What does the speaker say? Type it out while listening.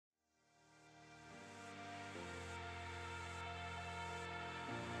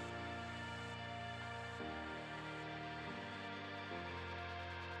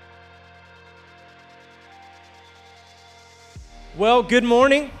Well, good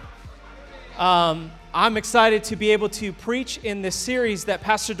morning. I'm excited to be able to preach in this series that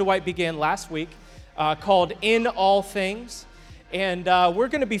Pastor Dwight began last week called In All Things. And we're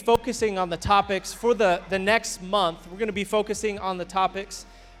going to be focusing on the topics for the next month. We're going to be focusing on the topics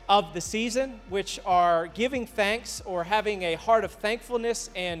of the season, which are giving thanks or having a heart of thankfulness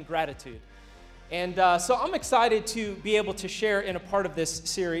and gratitude. And so I'm excited to be able to share in a part of this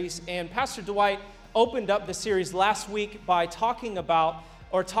series. And Pastor Dwight opened up the series last week by talking from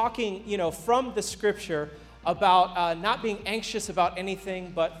the scripture about not being anxious about anything,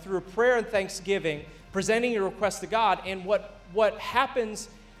 but through prayer and thanksgiving, presenting your request to God. And what happens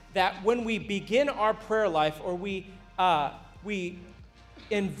that when we begin our prayer life, or we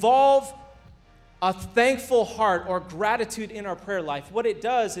involve a thankful heart or gratitude in our prayer life, what it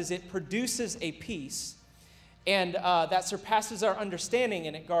does is it produces a peace and that surpasses our understanding,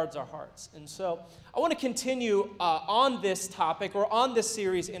 and it guards our hearts. And so I want to continue on this topic, or on this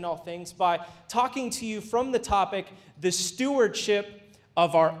series in all things, by talking to you from the topic, the stewardship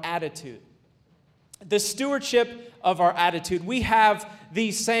of our attitude. The stewardship of our attitude. We have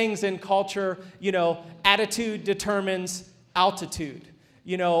these sayings in culture, attitude determines altitude,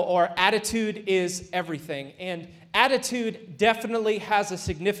 or attitude is everything. And attitude definitely has a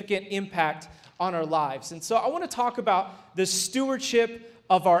significant impact on our lives. And so I want to talk about the stewardship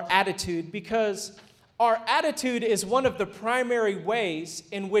of our attitude, because our attitude is one of the primary ways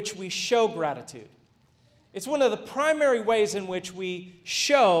in which we show gratitude. It's one of the primary ways in which we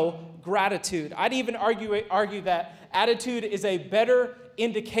show gratitude. I'd even argue that attitude is a better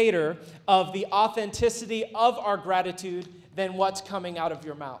indicator of the authenticity of our gratitude than what's coming out of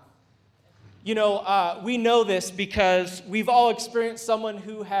your mouth. We know this because we've all experienced someone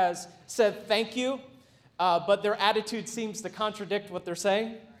who has said thank you, but their attitude seems to contradict what they're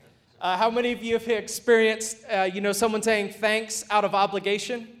saying. How many of you have experienced, someone saying thanks out of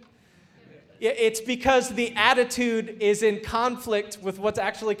obligation? It's because the attitude is in conflict with what's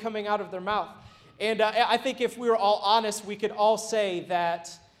actually coming out of their mouth. And I think if we were all honest, we could all say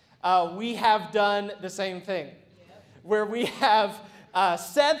that we have done the same thing, where we have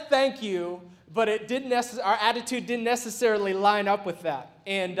said thank you, but our attitude didn't necessarily line up with that.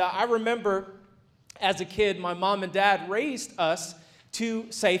 And I remember as a kid, my mom and dad raised us to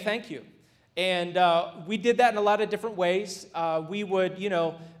say thank you. And we did that in a lot of different ways. We would,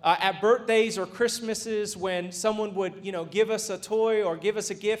 at birthdays or Christmases, when someone would, give us a toy or give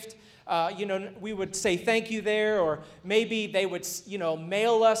us a gift, we would say thank you there, or maybe they would,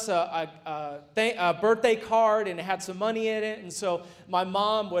 mail us a birthday card and it had some money in it. And so my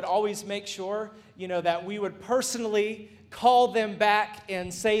mom would always make sure, that we would personally call them back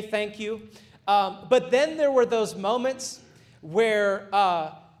and say thank you. But then there were those moments where,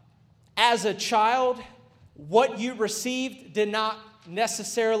 as a child, what you received did not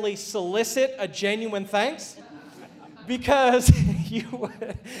necessarily solicit a genuine thanks. Because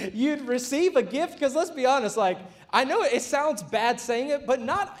you'd receive a gift, because let's be honest, I know it sounds bad saying it, but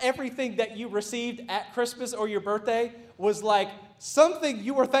not everything that you received at Christmas or your birthday was something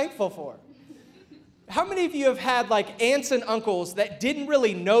you were thankful for. How many of you have had aunts and uncles that didn't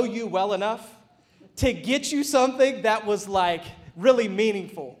really know you well enough to get you something that was really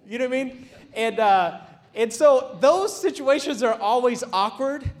meaningful? You know what I mean? And so those situations are always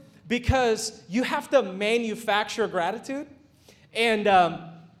awkward, because you have to manufacture gratitude. And,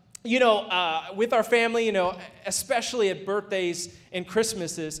 with our family, especially at birthdays and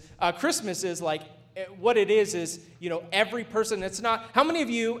Christmases, Christmas is what it is, every person, it's not, how many of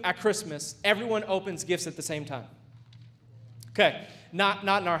you at Christmas, everyone opens gifts at the same time? Okay, not in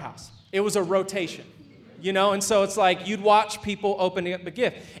our house. It was a rotation, and so it's you'd watch people opening up a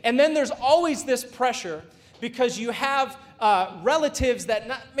gift. And then there's always this pressure, because you have relatives that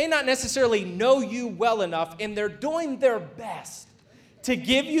may not necessarily know you well enough, and they're doing their best to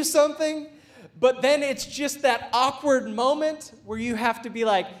give you something, but then it's just that awkward moment where you have to be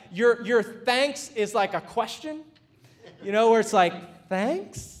your thanks is a question, where it's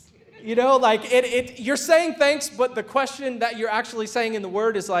thanks? You're saying thanks, but the question that you're actually saying in the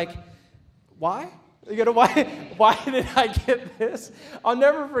word is why? Why did I get this? I'll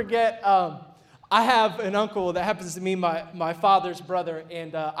never forget, I have an uncle that happens to be my father's brother,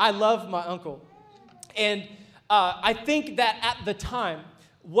 and I love my uncle. And I think that at the time,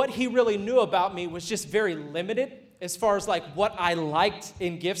 what he really knew about me was just very limited as far as what I liked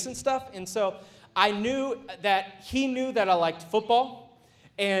in gifts and stuff. And so I knew that he knew that I liked football,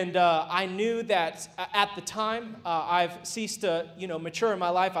 and I knew that at the time, I've ceased to mature in my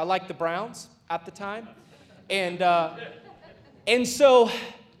life. I liked the Browns at the time, and so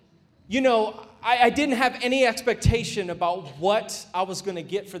I didn't have any expectation about what I was going to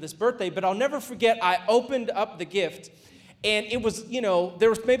get for this birthday, but I'll never forget, I opened up the gift, and it was, there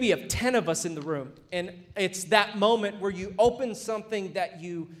was maybe 10 of us in the room, and it's that moment where you open something that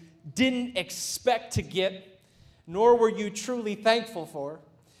you didn't expect to get, nor were you truly thankful for,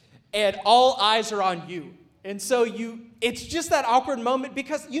 and all eyes are on you. And so it's just that awkward moment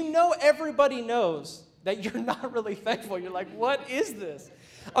because everybody knows that you're not really thankful. You're like, what is this?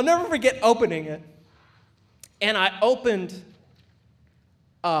 I'll never forget opening it. And I opened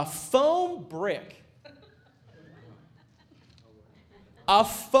a foam brick. A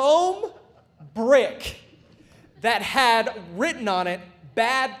foam brick that had written on it,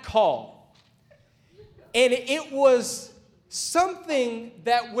 "Bad Call." And it was something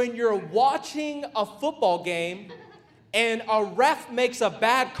that when you're watching a football game and a ref makes a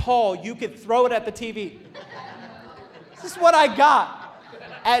bad call, you could throw it at the TV. This is what I got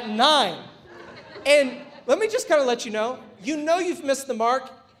at 9. And let me just kind of let you know you've missed the mark.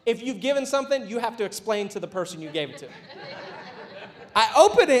 If you've given something, you have to explain to the person you gave it to. I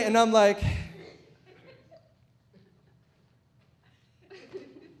open it and I'm like,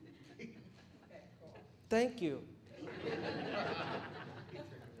 thank you.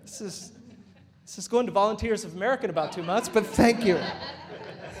 This is going to Volunteers of America in about 2 months, but thank you.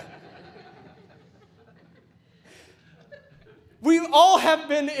 We all have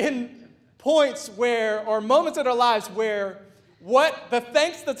been in points or moments in our lives where what the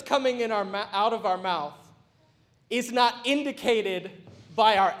thanks that's coming out of our mouth is not indicated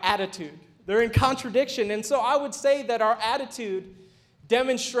by our attitude. They're in contradiction. And so I would say that our attitude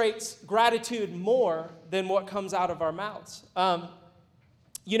demonstrates gratitude more than what comes out of our mouths.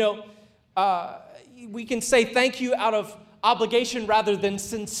 We can say thank you out of obligation rather than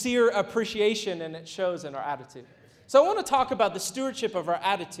sincere appreciation, and it shows in our attitude. So I want to talk about the stewardship of our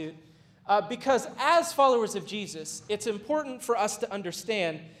attitude because as followers of Jesus, it's important for us to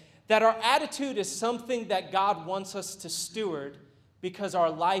understand that our attitude is something that God wants us to steward because our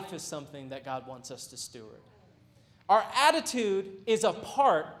life is something that God wants us to steward. Our attitude is a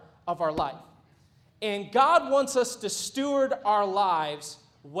part of our life, and God wants us to steward our lives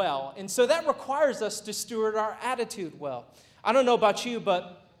well. And so that requires us to steward our attitude well. I don't know about you,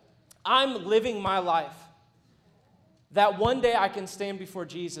 but I'm living my life that one day I can stand before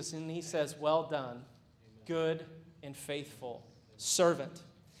Jesus and he says, "Well done, good and faithful servant."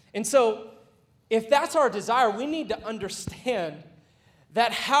 And so if that's our desire, we need to understand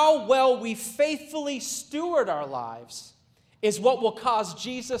that how well we faithfully steward our lives is what will cause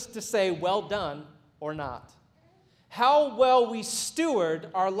Jesus to say, "Well done," or not. How well we steward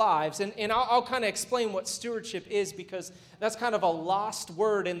our lives. And I'll kind of explain what stewardship is because that's kind of a lost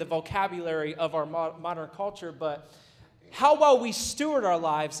word in the vocabulary of our modern culture. But how well we steward our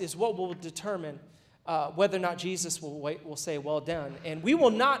lives is what will determine whether or not Jesus will say, "Well done." And we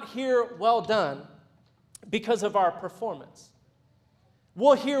will not hear "well done" because of our performance.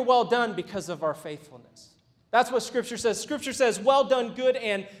 We'll hear "well done" because of our faithfulness. That's what Scripture says. Scripture says, "Well done, good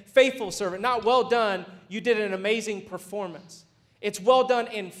and faithful servant." Not "well done, you did an amazing performance." It's "well done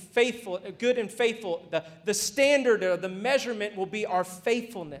and faithful," good and faithful. The standard or the measurement will be our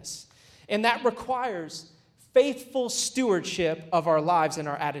faithfulness. And that requires faithful stewardship of our lives and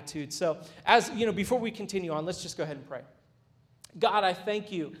our attitude. So, before we continue on, let's just go ahead and pray. God, I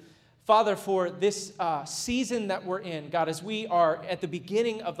thank you, Father, for this season that we're in, God, as we are at the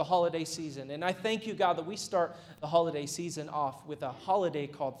beginning of the holiday season. And I thank you, God, that we start the holiday season off with a holiday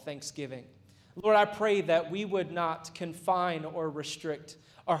called Thanksgiving. Lord, I pray that we would not confine or restrict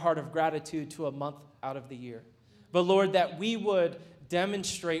our heart of gratitude to a month out of the year. But Lord, that we would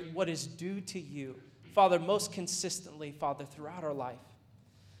demonstrate what is due to you, Father, most consistently, Father, throughout our life.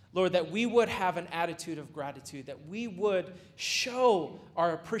 Lord, that we would have an attitude of gratitude, that we would show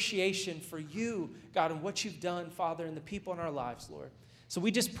our appreciation for you, God, and what you've done, Father, and the people in our lives, Lord. So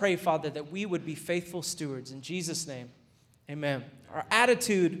we just pray, Father, that we would be faithful stewards. In Jesus' name, amen. Our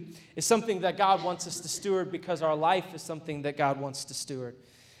attitude is something that God wants us to steward because our life is something that God wants to steward.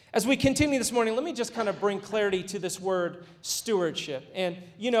 As we continue this morning, let me just kind of bring clarity to this word stewardship. And,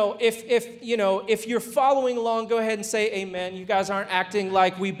 if you're following along, go ahead and say amen. You guys aren't acting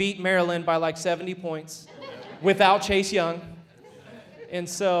like we beat Maryland by like 70 points without Chase Young. And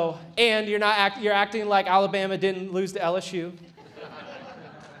you're acting like Alabama didn't lose to LSU.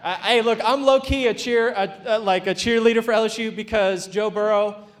 Hey, look, I'm low-key a cheerleader for LSU because Joe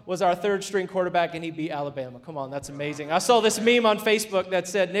Burrow was our third-string quarterback, and he beat Alabama. Come on, that's amazing. I saw this meme on Facebook that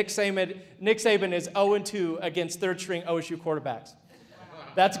said Nick Saban is 0-2 against third-string OSU quarterbacks.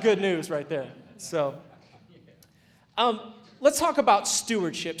 That's good news right there. So, let's talk about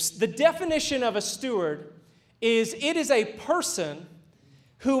stewardships. The definition of a steward is it is a person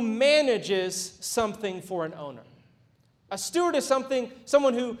who manages something for an owner. A steward is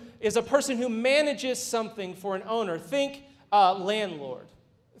someone who is a person who manages something for an owner. Think landlord.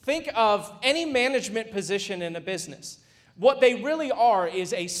 Think of any management position in a business. What they really are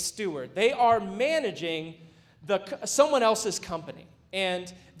is a steward. They are managing someone else's company.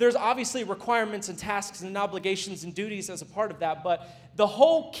 And there's obviously requirements and tasks and obligations and duties as a part of that, but the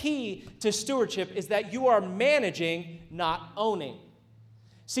whole key to stewardship is that you are managing, not owning.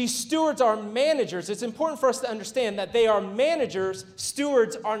 See, stewards are managers. It's important for us to understand that they are managers.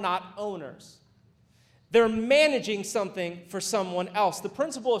 Stewards are not owners. They're managing something for someone else. The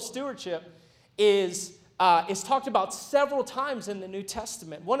principle of stewardship is talked about several times in the New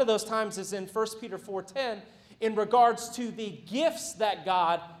Testament. One of those times is in 1 Peter 4:10 in regards to the gifts that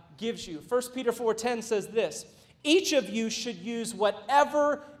God gives you. 1 Peter 4:10 says this, each of you should use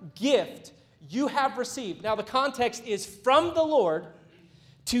whatever gift you have received. Now the context is from the Lord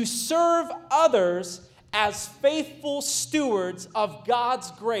to serve others as faithful stewards of God's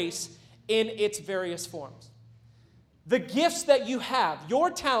grace in its various forms. The gifts that you have,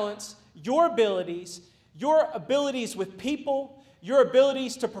 your talents, your abilities with people, your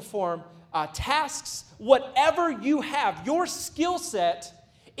abilities to perform tasks, whatever you have, your skill set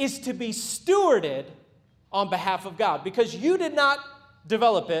is to be stewarded on behalf of God because you did not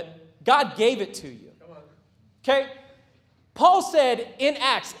develop it, God gave it to you. Okay? Paul said in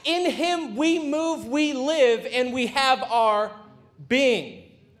Acts, in him we move, we live, and we have our being.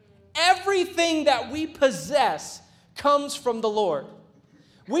 Everything that we possess comes from the Lord.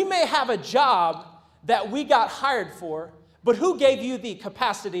 We may have a job that we got hired for, but who gave you the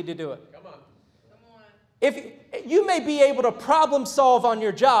capacity to do it? Come on. If you may be able to problem solve on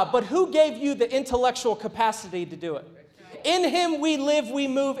your job, but who gave you the intellectual capacity to do it? In him we live, we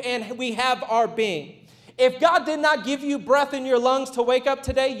move, and we have our being. If God did not give you breath in your lungs to wake up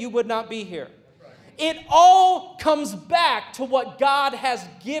today, you would not be here. It all comes back to what God has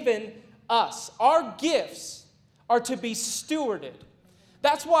given us. Our gifts are to be stewarded.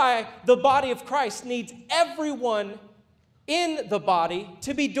 That's why the body of Christ needs everyone in the body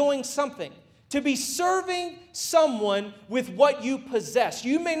to be doing something, to be serving someone with what you possess.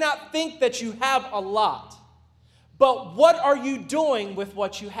 You may not think that you have a lot, but what are you doing with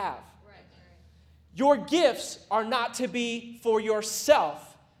what you have? Your gifts are not to be for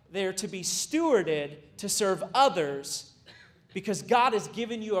yourself. They're to be stewarded to serve others because God has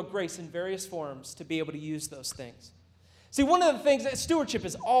given you a grace in various forms to be able to use those things. See, one of the things that stewardship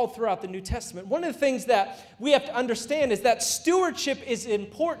is all throughout the New Testament. One of the things that we have to understand is that stewardship is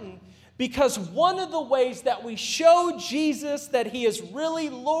important because one of the ways that we show Jesus that he is really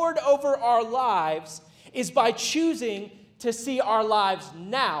Lord over our lives is by choosing to see our lives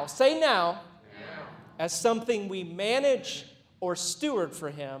now. Say now. As something we manage or steward for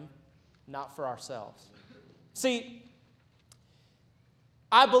him, not for ourselves. See,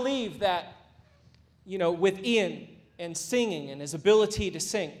 I believe that, with Ian and singing and his ability to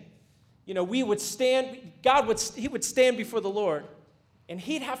sing, he would stand before the Lord and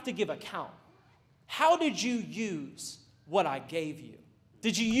he'd have to give account. How did you use what I gave you?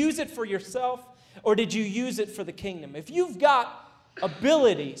 Did you use it for yourself or did you use it for the kingdom? If you've got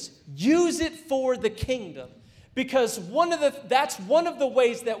abilities, use it for the kingdom because that's one of the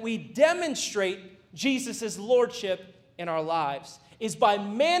ways that we demonstrate Jesus' lordship in our lives is by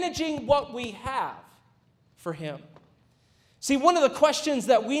managing what we have for him. See, one of the questions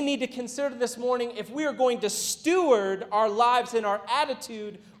that we need to consider this morning if we are going to steward our lives and our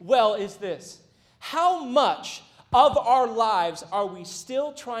attitude well is this: how much of our lives are we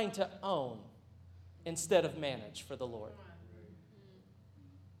still trying to own instead of manage for the Lord?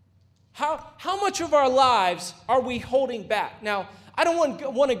 How much of our lives are we holding back? Now, I don't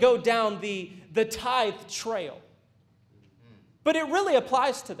want to go down the tithe trail, but it really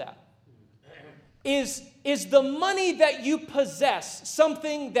applies to that. Is the money that you possess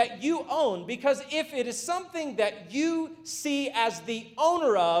something that you own? Because if it is something that you see as the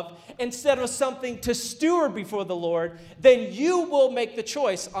owner of instead of something to steward before the Lord, then you will make the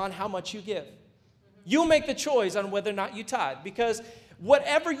choice on how much you give. You'll make the choice on whether or not you tithe because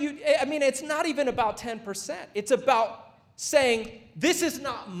it's not even about 10%. It's about saying, this is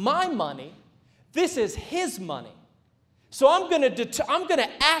not my money, this is his money. So I'm going to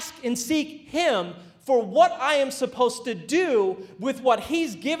ask and seek him for what I am supposed to do with what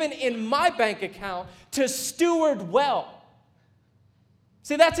he's given in my bank account to steward well.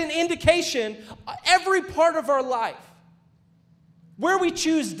 See, that's an indication every part of our life, where we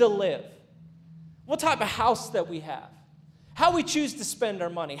choose to live, what type of house that we have, how we choose to spend our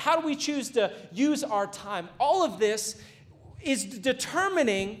money, how do we choose to use our time. All of this is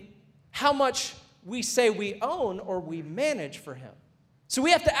determining how much we say we own or we manage for him. So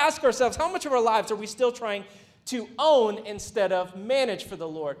we have to ask ourselves, how much of our lives are we still trying to own instead of manage for the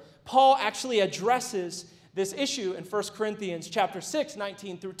Lord? Paul actually addresses this issue in 1 Corinthians chapter 6,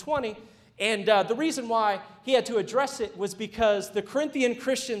 19 through 20. And the reason why he had to address it was because the Corinthian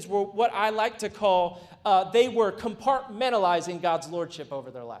Christians were what I like to call, they were compartmentalizing God's lordship over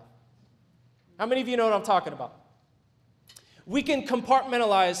their life. How many of you know what I'm talking about? We can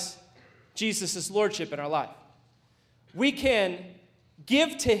compartmentalize Jesus' lordship in our life. We can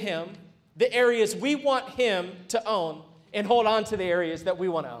give to him the areas we want him to own and hold on to the areas that we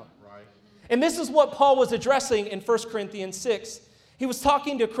want to own. Right. And this is what Paul was addressing in 1 Corinthians 6. He was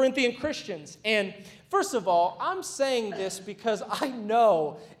talking to Corinthian Christians. And first of all, I'm saying this because I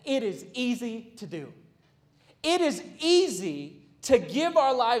know it is easy to do. It is easy to give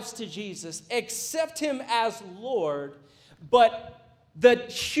our lives to Jesus, accept him as Lord, but the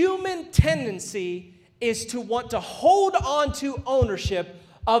human tendency is to want to hold on to ownership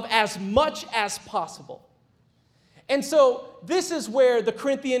of as much as possible. And so this is where the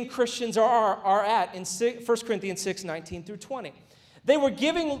Corinthian Christians are at in 1 Corinthians 6, 19 through 20. They were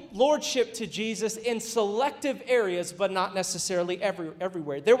giving lordship to Jesus in selective areas, but not necessarily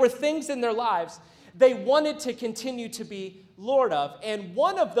everywhere. There were things in their lives they wanted to continue to be Lord of, and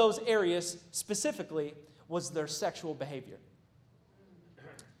one of those areas specifically was their sexual behavior.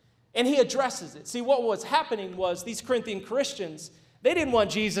 And he addresses it. See, what was happening was these Corinthian Christians, they didn't want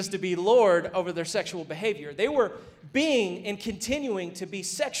Jesus to be Lord over their sexual behavior. They were being and continuing to be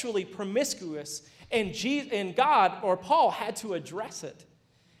sexually promiscuous, and God or Paul had to address it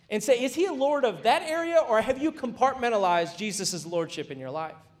and say, is he a Lord of that area, or have you compartmentalized Jesus' lordship in your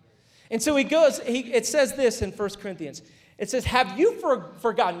life? And so it says this in 1 Corinthians. It says, have you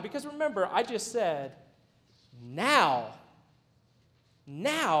forgotten? Because remember, I just said, now,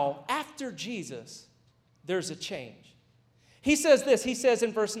 after Jesus, there's a change. He says this, he says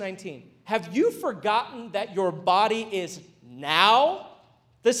in verse 19, have you forgotten that your body is now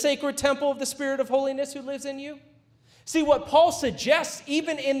the sacred temple of the Spirit of holiness who lives in you? See, what Paul suggests,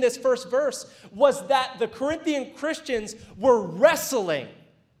 even in this first verse, was that the Corinthian Christians were wrestling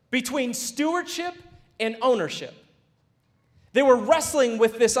between stewardship and ownership. They were wrestling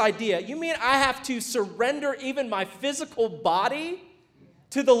with this idea. You mean I have to surrender even my physical body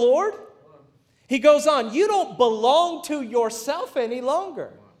to the Lord? He goes on, you don't belong to yourself any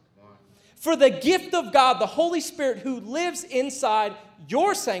longer. For the gift of God, the Holy Spirit who lives inside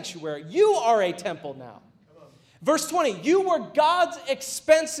your sanctuary, you are a temple now. Verse 20, you were God's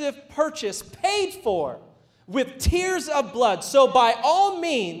expensive purchase, paid for with tears of blood. So by all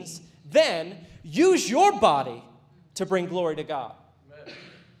means, then, use your body to bring glory to God.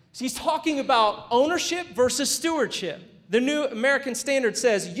 So he's talking about ownership versus stewardship. The New American Standard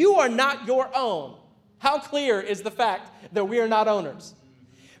says, you are not your own. How clear is the fact that we are not owners?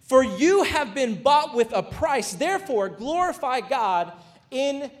 For you have been bought with a price. Therefore, glorify God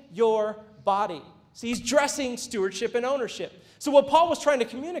in your body. See, he's dressing stewardship and ownership. So what Paul was trying to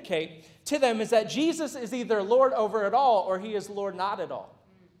communicate to them is that Jesus is either Lord over it all or he is Lord not at all.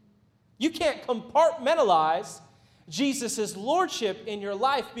 You can't compartmentalize Jesus' lordship in your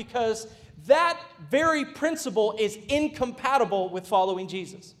life because that very principle is incompatible with following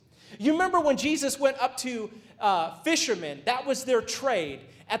Jesus. You remember when Jesus went up to fishermen, that was their trade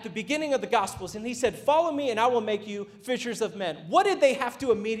at the beginning of the Gospels, and he said, follow me and I will make you fishers of men. What did they have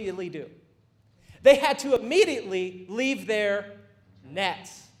to immediately do? They had to immediately leave their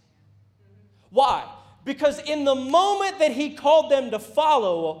nets. Why? Because in the moment that he called them to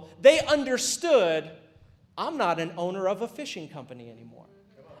follow, they understood, I'm not an owner of a fishing company anymore.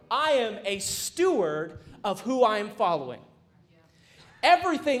 I am a steward of who I am following.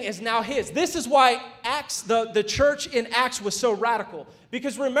 Everything is now his. This is why Acts, the church in Acts was so radical.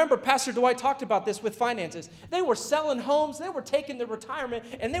 Because remember, Pastor Dwight talked about this with finances. They were selling homes, they were taking their retirement,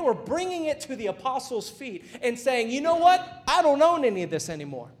 and they were bringing it to the apostles' feet and saying, you know what? I don't own any of this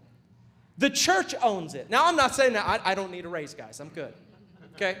anymore. The church owns it. Now, I'm not saying that I don't need a raise, guys. I'm good.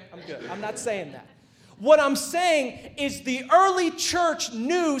 Okay? I'm good. I'm not saying that. What I'm saying is the early church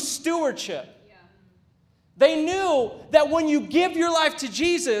knew stewardship. They knew that when you give your life to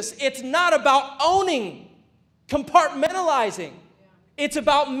Jesus, it's not about owning, compartmentalizing. It's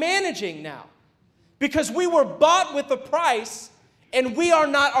about managing now. Because we were bought with a price, and we are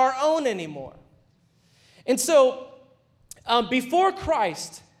not our own anymore. And so, before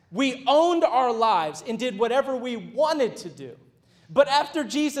Christ, we owned our lives and did whatever we wanted to do. But after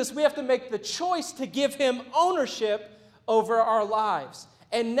Jesus, we have to make the choice to give him ownership over our lives.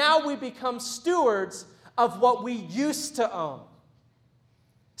 And now we become stewards of what we used to own.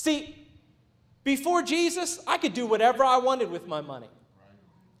 See, before Jesus, I could do whatever I wanted with my money.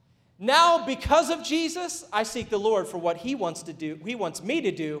 Now, because of Jesus, I seek the Lord for what He wants to do. He wants me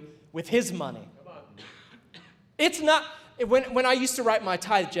to do with His money. It's not, when I used to write my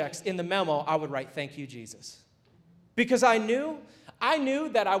tithe checks in the memo, I would write, "Thank you, Jesus." Because I knew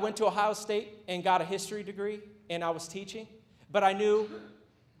that I went to Ohio State and got a history degree and I was teaching. But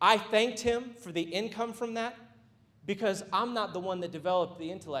I thanked Him for the income from that, because I'm not the one that developed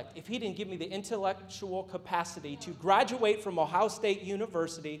the intellect. If He didn't give me the intellectual capacity to graduate from Ohio State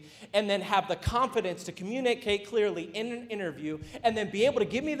University and then have the confidence to communicate clearly in an interview and then be able to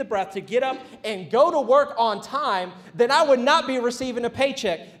give me the breath to get up and go to work on time, then I would not be receiving a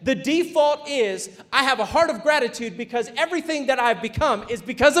paycheck. The default is I have a heart of gratitude because everything that I've become is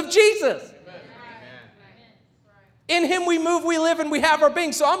because of Jesus. In Him we move, we live, and we have our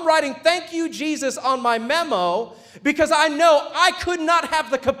being. So I'm writing "Thank you, Jesus" on my memo because I know I could not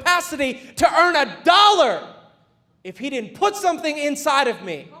have the capacity to earn $1 if He didn't put something inside of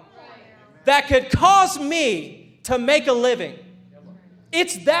me that could cause me to make a living.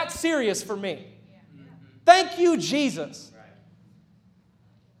 It's that serious for me. Thank you, Jesus.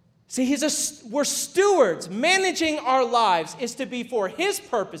 See, we're stewards. Managing our lives is to be for His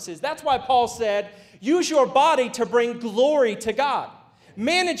purposes. That's why Paul said, use your body to bring glory to God.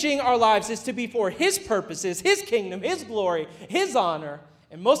 Managing our lives is to be for His purposes, His kingdom, His glory, His honor,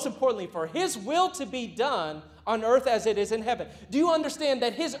 and most importantly, for His will to be done on earth as it is in heaven. Do you understand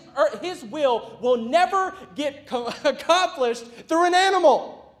that His will never get accomplished through an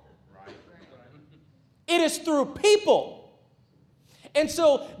animal? It is through people. And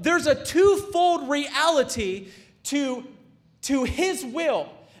so there's a twofold reality to His will.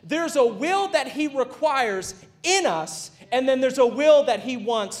 There's a will that He requires in us, and then there's a will that He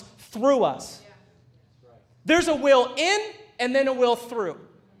wants through us. There's a will in and then a will through.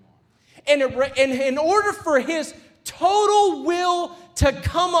 And in order for His total will to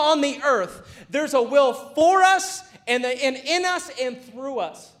come on the earth, there's a will for us and in us and through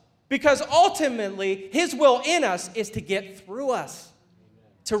us. Because ultimately, His will in us is to get through us,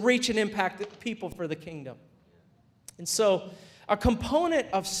 to reach and impact the people for the kingdom. And so a component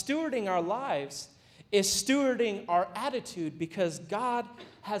of stewarding our lives is stewarding our attitude, because God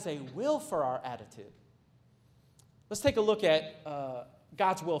has a will for our attitude. Let's take a look at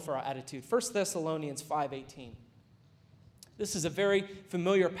God's will for our attitude. 1 Thessalonians 5:18. This is a very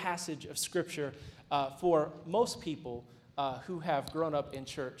familiar passage of Scripture for most people who have grown up in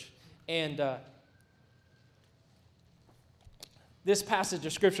church. And this passage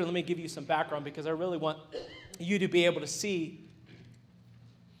of Scripture, let me give you some background, because I really want you to be able to see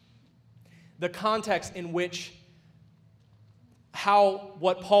the context in which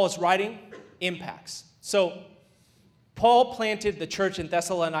what Paul is writing impacts. So Paul planted the church in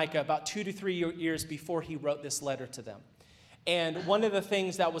Thessalonica about 2 to 3 years before he wrote this letter to them. And one of the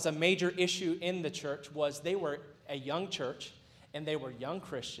things that was a major issue in the church was they were a young church and they were young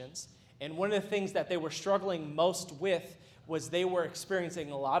Christians. And one of the things that they were struggling most with was they were experiencing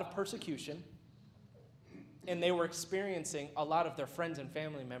a lot of persecution, and they were experiencing a lot of their friends and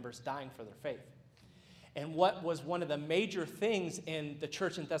family members dying for their faith. And what was one of the major things in the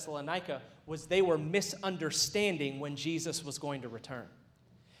church in Thessalonica was they were misunderstanding when Jesus was going to return.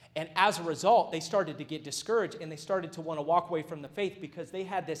 And as a result, they started to get discouraged, and they started to want to walk away from the faith because they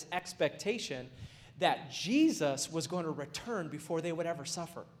had this expectation that Jesus was going to return before they would ever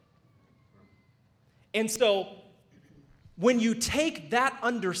suffer. And so when you take that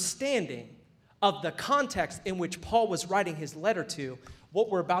understanding of the context in which Paul was writing his letter to, what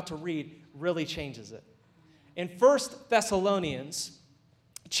we're about to read really changes it. In 1 Thessalonians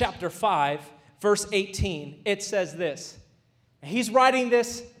chapter 5, verse 18, it says this. He's writing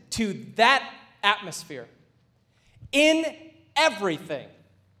this to that atmosphere. In everything,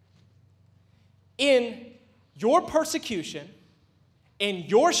 in your persecution, in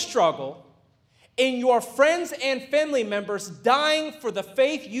your struggle, in your friends and family members dying for the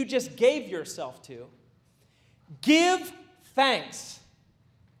faith you just gave yourself to, give thanks.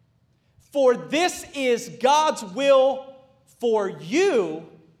 For this is God's will for you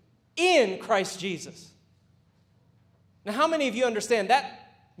in Christ Jesus. Now, how many of you understand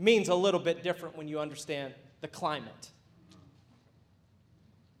that means a little bit different when you understand the climate?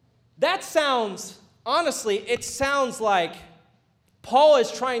 That sounds, honestly, it sounds like Paul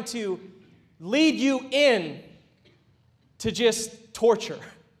is trying to lead you in to just torture.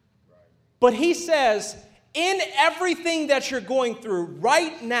 But he says, in everything that you're going through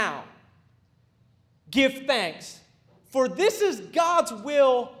right now, give thanks, For this is God's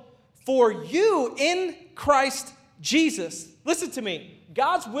will for you in Christ Jesus. Listen to me.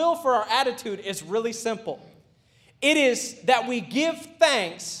 God's will for our attitude is really simple. It is that we give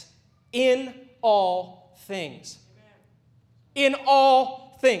thanks in all things. In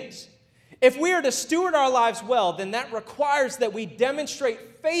all things. If we are to steward our lives well, then that requires that we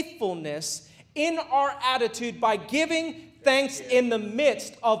demonstrate faithfulness in our attitude by giving thanks in the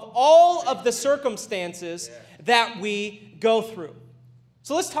midst of all of the circumstances that we go through.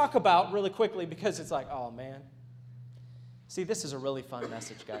 So let's talk about really quickly, because it's like, oh man. See, this is a really fun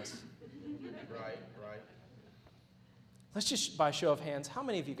message, guys. Right. Let's just, by show of hands, how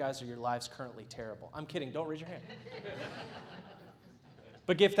many of you guys are your lives currently terrible? I'm kidding, don't raise your hand.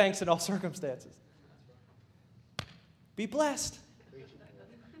 But give thanks in all circumstances. Be blessed.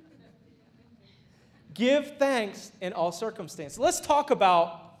 Give thanks in all circumstances. Let's talk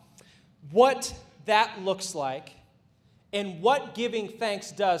about what that looks like and what giving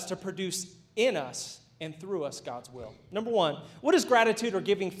thanks does to produce in us and through us God's will. Number one, what does gratitude or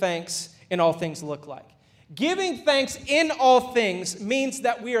giving thanks in all things look like? Giving thanks in all things means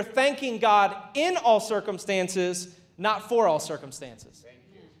that we are thanking God in all circumstances, not for all circumstances.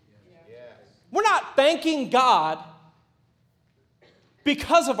 We're not thanking God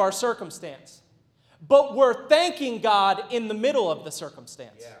because of our circumstance, but we're thanking God in the middle of the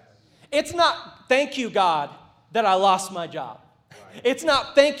circumstance. It's not, thank you, God, that I lost my job. It's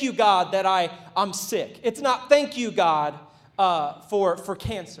not, thank you, God, that I'm sick. It's not, thank you, God, for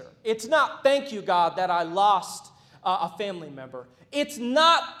cancer. It's not, thank you, God, that I lost a family member. It's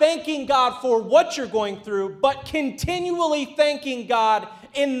not thanking God for what you're going through, but continually thanking God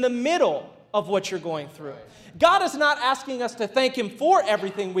in the middle of what you're going through. God is not asking us to thank Him for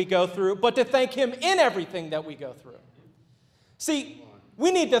everything we go through, but to thank Him in everything that we go through. See,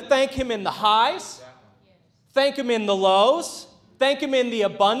 we need to thank Him in the highs, thank Him in the lows, thank Him in the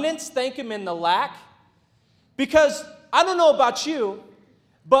abundance, thank Him in the lack. Because I don't know about you,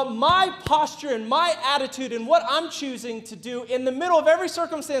 but my posture and my attitude and what I'm choosing to do in the middle of every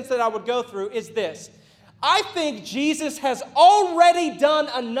circumstance that I would go through is this. I think Jesus has already done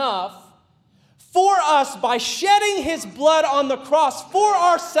enough for us by shedding His blood on the cross for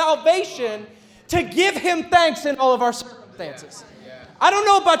our salvation to give Him thanks in all of our circumstances. I don't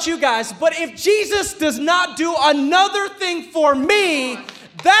know about you guys, but if Jesus does not do another thing for me,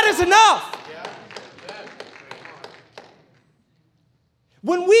 that is enough.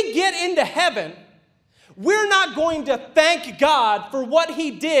 When we get into heaven, we're not going to thank God for what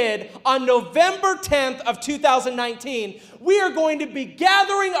He did on November 10th of 2019. We are going to be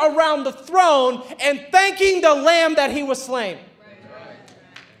gathering around the throne and thanking the Lamb that He was slain.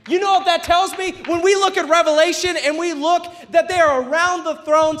 You know what that tells me? When we look at Revelation and we look that they are around the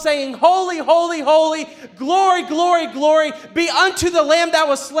throne saying, holy, holy, holy, glory, glory, glory be unto the Lamb that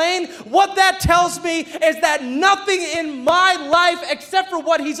was slain, what that tells me is that nothing in my life except for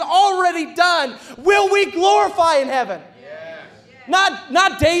what He's already done will we glorify in heaven.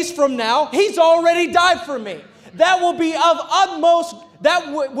 Not days from now. He's already died for me. That will be of utmost,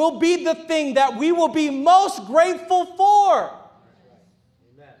 that will be the thing that we will be most grateful for.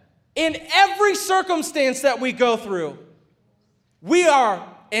 In every circumstance that we go through, we are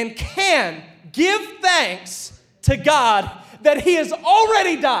and can give thanks to God that He has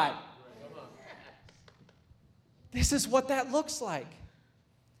already died. This is what that looks like.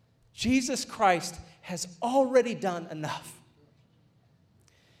 Jesus Christ has already done enough.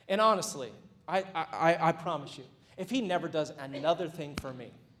 And honestly, I promise you, if He never does another thing for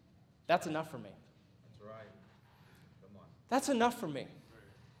me, that's enough for me. That's right. Come on. That's enough for me.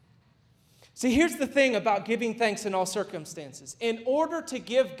 See, here's the thing about giving thanks in all circumstances. In order to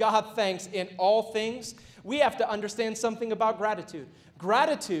give God thanks in all things, we have to understand something about gratitude.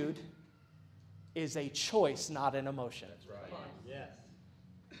 Gratitude is a choice, not an emotion. That's right. Yes.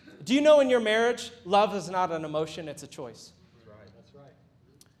 Do you know in your marriage, love is not an emotion, it's a choice? That's right. That's right.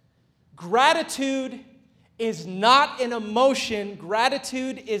 Gratitude is not an emotion.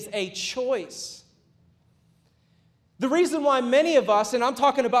 Gratitude is a choice. The reason why many of us, and I'm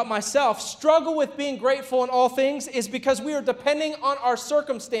talking about myself, struggle with being grateful in all things is because we are depending on our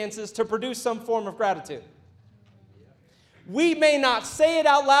circumstances to produce some form of gratitude. We may not say it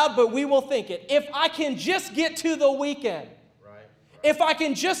out loud, but we will think it. If I can just get to the weekend, if I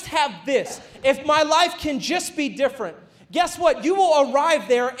can just have this, if my life can just be different, guess what? You will arrive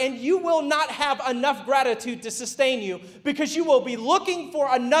there and you will not have enough gratitude to sustain you because you will be looking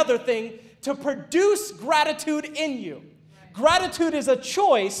for another thing to produce gratitude in you. Gratitude is a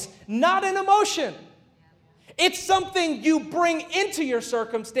choice, not an emotion. It's something you bring into your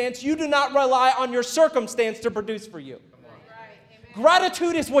circumstance. You do not rely on your circumstance to produce for you.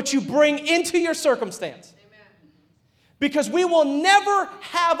 Gratitude is what you bring into your circumstance. Because we will never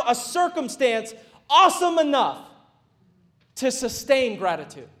have a circumstance awesome enough to sustain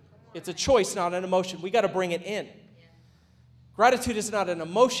gratitude. It's a choice, not an emotion. We got to bring it in. Gratitude is not an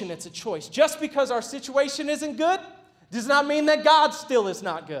emotion, it's a choice. Just because our situation isn't good does not mean that God still is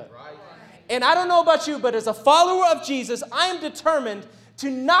not good. And I don't know about you, but as a follower of Jesus, I am determined to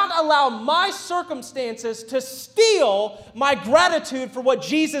not allow my circumstances to steal my gratitude for what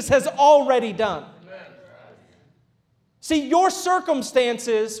Jesus has already done. See, your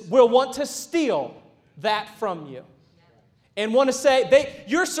circumstances will want to steal that from you. And want to say,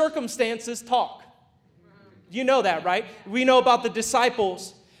 your circumstances talk. You know that, right? We know about the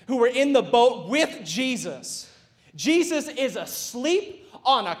disciples who were in the boat with Jesus. Jesus is asleep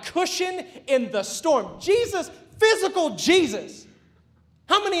on a cushion in the storm. Jesus, physical Jesus.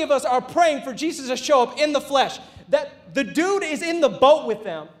 How many of us are praying for Jesus to show up in the flesh? That the dude is in the boat with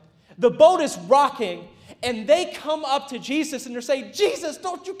them. The boat is rocking, and they come up to Jesus and they're saying, Jesus,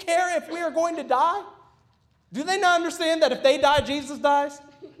 don't you care if we are going to die? Do they not understand that if they die, Jesus dies?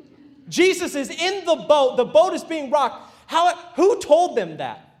 Jesus is in the boat is being rocked. Who told them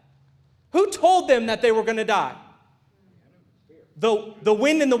that? Who told them that they were going to die? The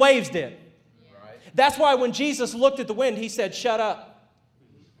wind and the waves did. That's why when Jesus looked at the wind, he said, shut up.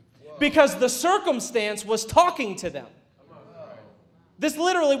 Because the circumstance was talking to them. This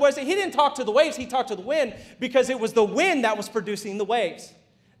literally was, he didn't talk to the waves, he talked to the wind because it was the wind that was producing the waves.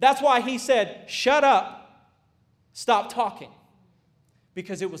 That's why he said, shut up, stop talking.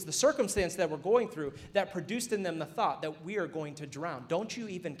 Because it was the circumstance that we're going through that produced in them the thought that we are going to drown. Don't you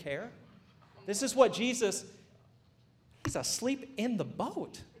even care? This is what Jesus, he's asleep in the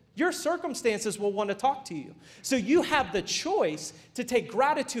boat. Your circumstances will want to talk to you. So you have the choice to take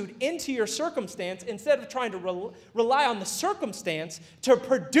gratitude into your circumstance instead of trying to rely on the circumstance to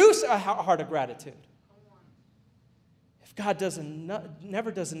produce a heart of gratitude. If God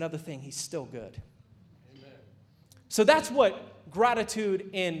never does another thing, he's still good. Amen. So that's what gratitude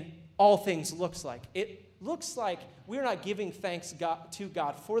in all things looks like. It looks like we're not giving thanks to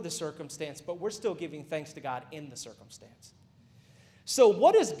God for the circumstance, but we're still giving thanks to God in the circumstance. So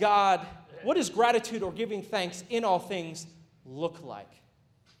what does gratitude or giving thanks in all things look like?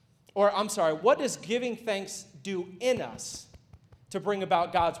 Or, what does giving thanks do in us to bring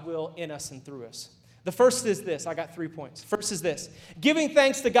about God's will in us and through us? The first is this. I got 3 points. First is this. Giving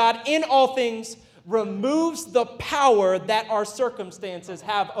thanks to God in all things removes the power that our circumstances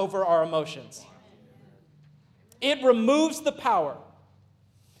have over our emotions. It removes the power.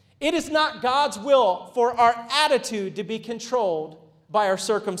 It is not God's will for our attitude to be controlled by our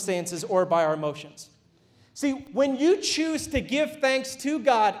circumstances or by our emotions. See, when you choose to give thanks to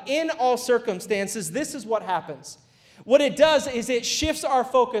God in all circumstances, this is what happens. What it does is it shifts our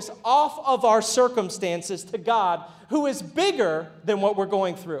focus off of our circumstances to God, who is bigger than what we're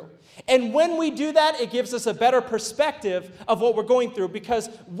going through. And when we do that, it gives us a better perspective of what we're going through. Because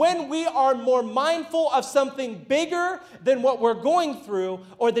when we are more mindful of something bigger than what we're going through,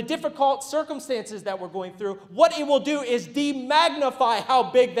 or the difficult circumstances that we're going through, what it will do is demagnify how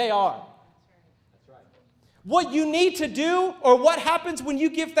big they are. What you need to do, or what happens when you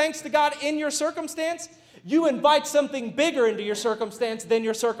give thanks to God in your circumstance, you invite something bigger into your circumstance than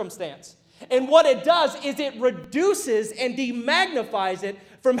your circumstance. And what it does is it reduces and demagnifies it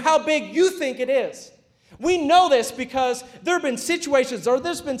from how big you think it is. We know this because there's been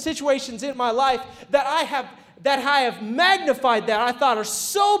situations in my life that I have magnified that I thought are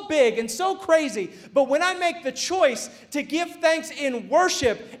so big and so crazy. But when I make the choice to give thanks in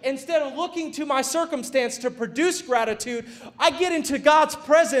worship instead of looking to my circumstance to produce gratitude, I get into God's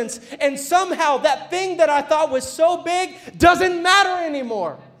presence, and somehow that thing that I thought was so big doesn't matter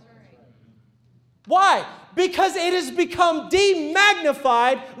anymore. Why? Because it has become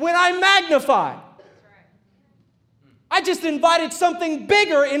demagnified when I magnify. I just invited something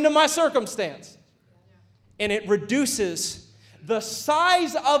bigger into my circumstance. And it reduces the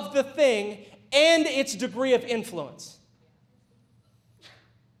size of the thing and its degree of influence.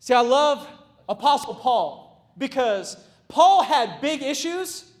 See, I love Apostle Paul because Paul had big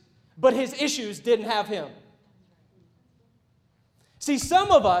issues, but his issues didn't have him. See,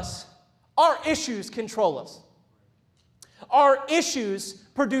 some of us, our issues control us. Our issues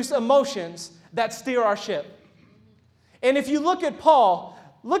produce emotions that steer our ship. And if you look at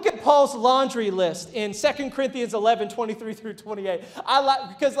Paul's laundry list in 2 Corinthians 11, 23 through 28.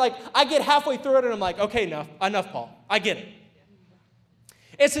 I get halfway through it and I'm like, okay, enough, Paul. I get it.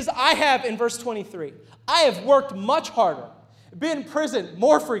 It says, I have, in verse 23, I have worked much harder, been in prison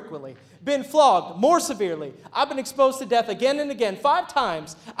more frequently, been flogged more severely. I've been exposed to death again and again. 5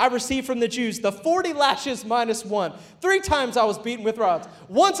 times I received from the Jews the 40 lashes minus 1. 3 times I was beaten with rods.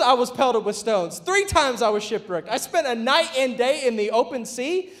 Once I was pelted with stones. 3 times I was shipwrecked. I spent a night and day in the open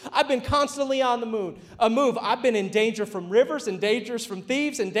sea. I've been constantly on the move. I've been in danger from rivers, and dangers from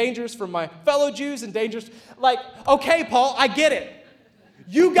thieves, and dangers from my fellow Jews, and dangers. Like, okay, Paul, I get it.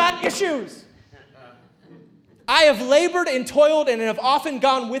 You got issues. I have labored and toiled and have often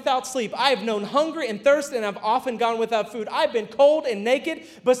gone without sleep. I have known hunger and thirst and have often gone without food. I've been cold and naked.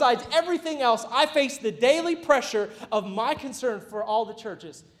 Besides everything else, I face the daily pressure of my concern for all the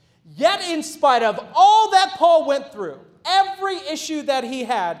churches. Yet in spite of all that Paul went through, every issue that he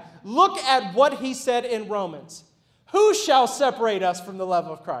had, look at what he said in Romans. Who shall separate us from the love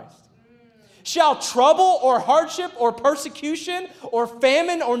of Christ? Shall trouble or hardship or persecution or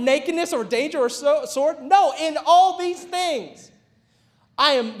famine or nakedness or danger or sword? No, in all these things,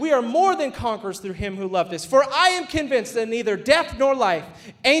 we are more than conquerors through him who loved us. For I am convinced that neither death nor life,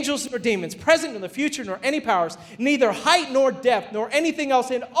 angels nor demons, present nor the future, nor any powers, neither height nor depth, nor anything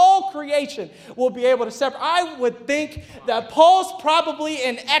else in all creation will be able to separate. I would think that Paul's probably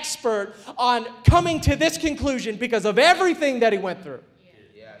an expert on coming to this conclusion because of everything that he went through.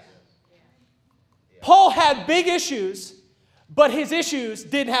 Paul had big issues, but his issues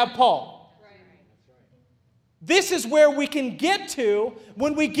didn't have Paul. This is where we can get to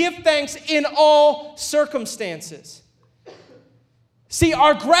when we give thanks in all circumstances. See,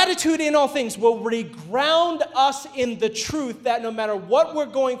 our gratitude in all things will reground us in the truth that no matter what we're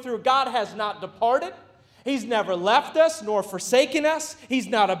going through, God has not departed. He's never left us nor forsaken us. He's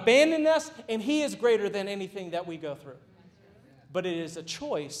not abandoned us, and he is greater than anything that we go through. But it is a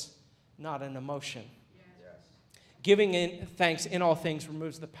choice, not an emotion. Yes. Giving in thanks in all things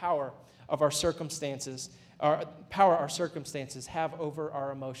removes the power of our circumstances, our circumstances have over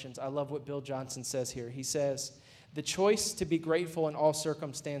our emotions. I love what Bill Johnson says here. He says, the choice to be grateful in all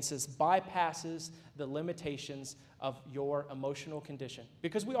circumstances bypasses the limitations of your emotional condition.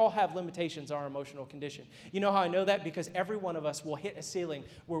 Because we all have limitations on our emotional condition. You know how I know that? Because every one of us will hit a ceiling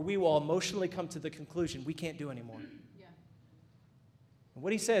where we will emotionally come to the conclusion we can't do anymore. And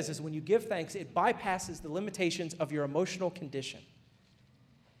what he says is when you give thanks, it bypasses the limitations of your emotional condition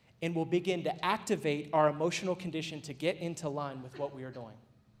and will begin to activate our emotional condition to get into line with what we are doing.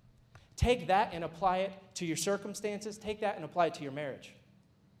 Take that and apply it to your circumstances. Take that and apply it to your marriage.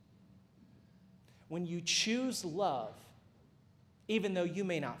 When you choose love, even though you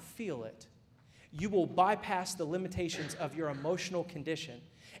may not feel it, you will bypass the limitations of your emotional condition,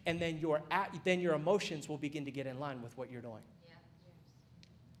 and then your emotions will begin to get in line with what you're doing.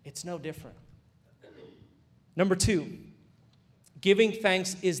 It's no different. Number 2, giving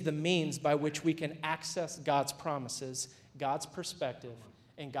thanks is the means by which we can access God's promises, God's perspective,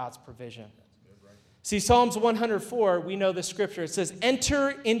 and God's provision. See, Psalms 104, we know the scripture. It says,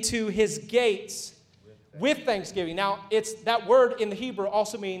 enter into his gates with thanksgiving. Now, that word in the Hebrew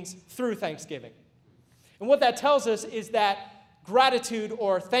also means through thanksgiving. And what that tells us is that gratitude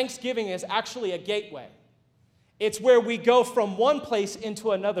or thanksgiving is actually a gateway. It's where we go from one place into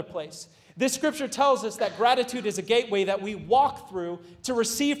another place. This scripture tells us that gratitude is a gateway that we walk through to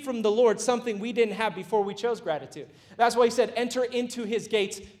receive from the Lord something we didn't have before we chose gratitude. That's why he said, enter into his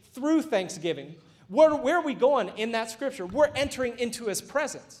gates through thanksgiving. Where are we going in that scripture? We're entering into his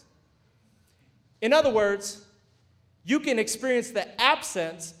presence. In other words, you can experience the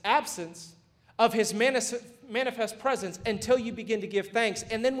absence of his manifest presence until you begin to give thanks.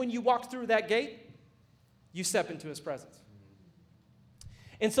 And then when you walk through that gate, you step into his presence.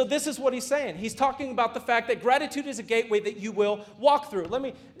 And so this is what he's saying. He's talking about the fact that gratitude is a gateway that you will walk through. Let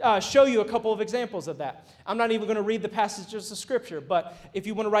me show you a couple of examples of that. I'm not even going to read the passages of Scripture, but if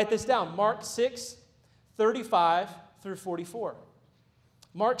you want to write this down, Mark 6, 35 through 44.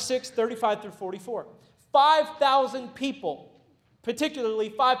 Mark 6, 35 through 44. 5,000 people, particularly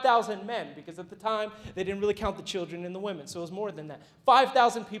 5,000 men, because at the time they didn't really count the children and the women, so it was more than that.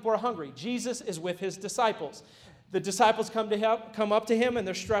 5,000 people are hungry. Jesus is with his disciples. The disciples come up to him, and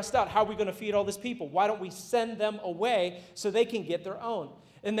they're stressed out. How are we going to feed all these people? Why don't we send them away so they can get their own?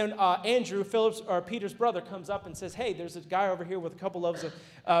 And then Andrew, Peter's brother, comes up and says, hey, there's a guy over here with a couple loaves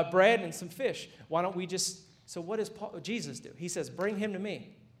of bread and some fish. Why don't we just... So what does Jesus do? He says, bring him to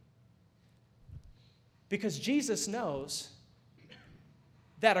me. Because Jesus knows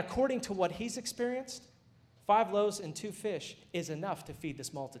that according to what he's experienced, 5 loaves and 2 fish is enough to feed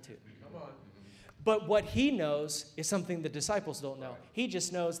this multitude. Come on. But what he knows is something the disciples don't know. He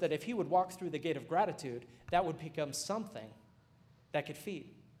just knows that if he would walk through the gate of gratitude, that would become something that could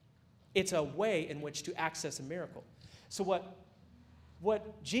feed. It's a way in which to access a miracle. So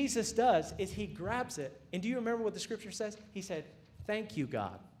what Jesus does is he grabs it. And do you remember what the scripture says? He said, "Thank you,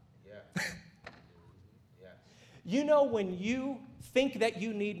 God." Yeah. Yeah. You know, when you think that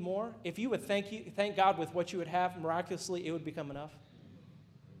you need more, if you would thank God with what you would have, miraculously, it would become enough.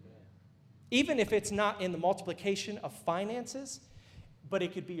 Even if it's not in the multiplication of finances, but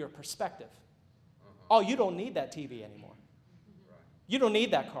it could be your perspective. Oh, you don't need that TV anymore. You don't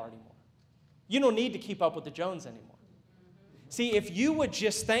need that car anymore. You don't need to keep up with the Jones anymore. See, if you would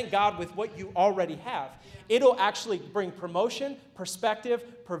just thank God with what you already have, it'll actually bring promotion,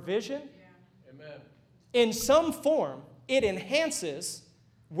 perspective, provision. Amen. In some form, it enhances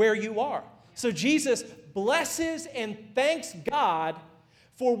where you are. So Jesus blesses and thanks God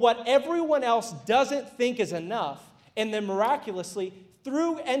for what everyone else doesn't think is enough. And then miraculously,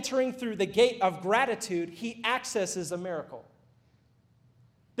 through entering through the gate of gratitude, he accesses a miracle.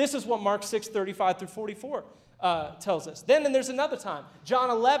 This is what Mark 6:35 through 44 tells us. Then, and there's another time, John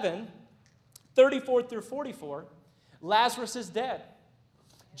 11:34 through 44, Lazarus is dead.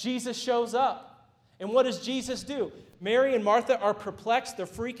 Jesus shows up. And what does Jesus do? Mary and Martha are perplexed. They're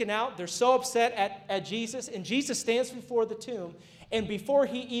freaking out. They're so upset at Jesus. And Jesus stands before the tomb. And before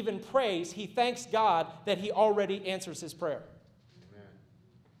he even prays, he thanks God that he already answers his prayer. Amen.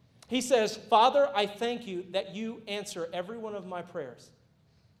 He says, "Father, I thank you that you answer every one of my prayers."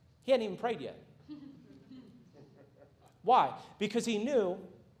 He hadn't even prayed yet. Why? Because he knew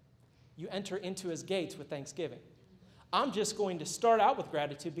you enter into his gates with thanksgiving. I'm just going to start out with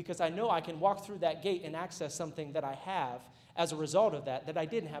gratitude because I know I can walk through that gate and access something that I have as a result of that I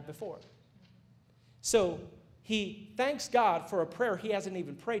didn't have before. So he thanks God for a prayer he hasn't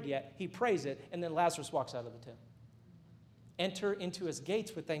even prayed yet. He prays it, and then Lazarus walks out of the tomb. Enter into his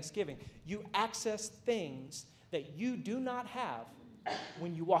gates with thanksgiving. You access things that you do not have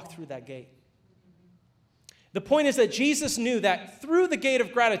when you walk through that gate. The point is that Jesus knew that through the gate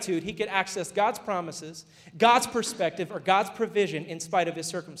of gratitude, he could access God's promises, God's perspective, or God's provision in spite of his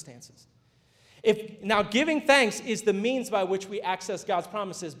circumstances. Now, giving thanks is the means by which we access God's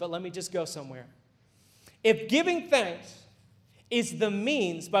promises, but let me just go somewhere. If giving thanks is the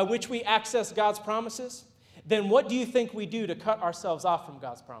means by which we access God's promises, then what do you think we do to cut ourselves off from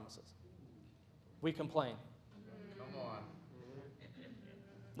God's promises? We complain. Come on.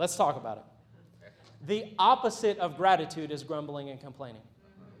 Let's talk about it. The opposite of gratitude is grumbling and complaining.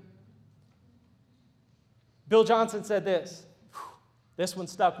 Bill Johnson said this. This one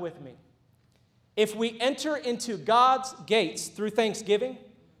stuck with me. If we enter into God's gates through thanksgiving,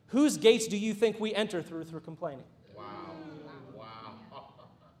 whose gates do you think we enter through complaining? Wow. Wow.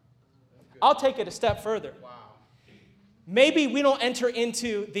 I'll take it a step further. Wow. Maybe we don't enter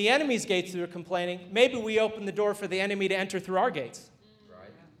into the enemy's gates through complaining. Maybe we open the door for the enemy to enter through our gates. Right.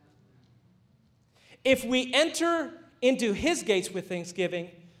 If we enter into his gates with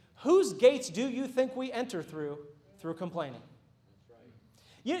thanksgiving, whose gates do you think we enter through complaining? That's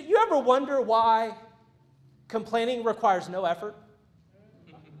right. You ever wonder why complaining requires no effort?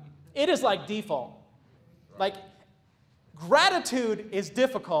 It is like default. Like, gratitude is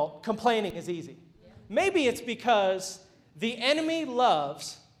difficult, complaining is easy. Maybe it's because the enemy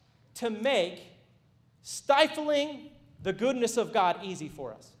loves to make stifling the goodness of God easy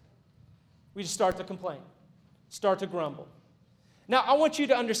for us. We just start to complain, start to grumble. Now, I want you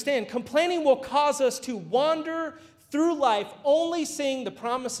to understand, complaining will cause us to wander through life only seeing the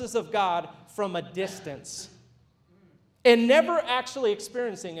promises of God from a distance and never actually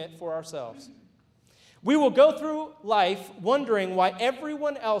experiencing it for ourselves. We will go through life wondering why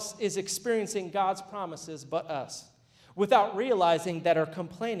everyone else is experiencing God's promises but us, without realizing that our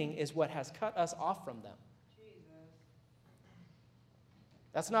complaining is what has cut us off from them.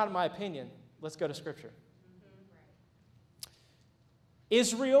 That's not my opinion. Let's go to Scripture.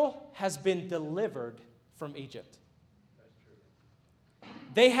 Israel has been delivered from Egypt.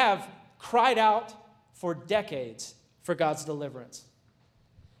 They have cried out for decades for God's deliverance.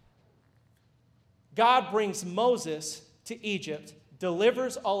 God brings Moses to Egypt,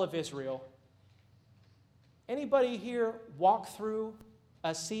 delivers all of Israel. Anybody here walk through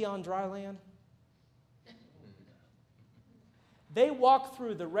a sea on dry land? They walk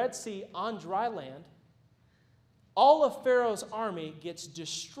through the Red Sea on dry land. All of Pharaoh's army gets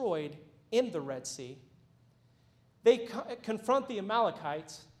destroyed in the Red Sea. They confront the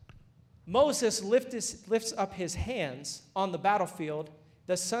Amalekites. Moses lifts up his hands on the battlefield.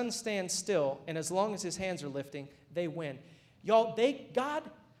 The sun stands still, and as long as his hands are lifting, they win. Y'all,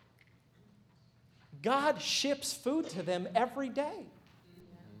 God ships food to them every day.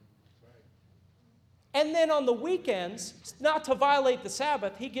 And then on the weekends, not to violate the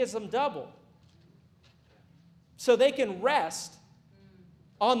Sabbath, he gives them double. So they can rest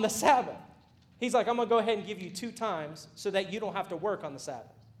on the Sabbath. He's like, I'm going to go ahead and give you 2 times so that you don't have to work on the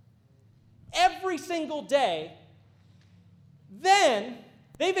Sabbath. Every single day. Then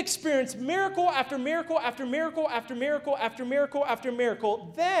they've experienced miracle after miracle after miracle after miracle after miracle after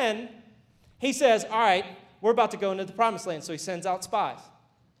miracle. Then he says, all right, we're about to go into the promised land. So he sends out spies.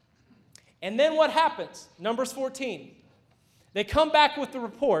 And then what happens? Numbers 14. They come back with the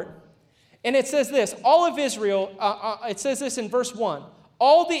report. And it says this, all of Israel, it says this in verse 1.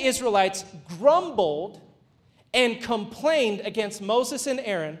 All the Israelites grumbled and complained against Moses and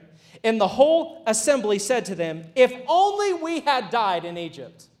Aaron. And the whole assembly said to them, if only we had died in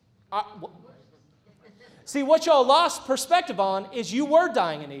Egypt. See, what y'all lost perspective on is you were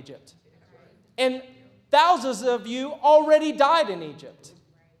dying in Egypt. And thousands of you already died in Egypt.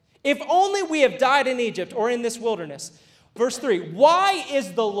 If only we have died in Egypt or in this wilderness. Verse 3, why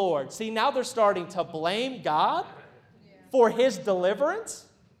is the Lord? See, now they're starting to blame God for his deliverance.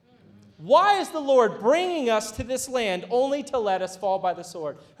 Why is the Lord bringing us to this land only to let us fall by the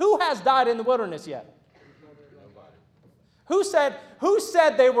sword? Who has died in the wilderness yet? Who said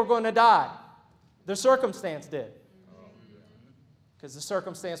they were going to die? The circumstance did. Because the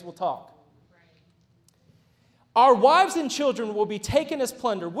circumstance will talk. Our wives and children will be taken as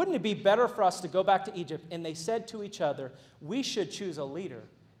plunder. Wouldn't it be better for us to go back to Egypt? And they said to each other, we should choose a leader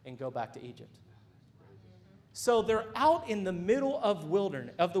and go back to Egypt. So they're out in the middle of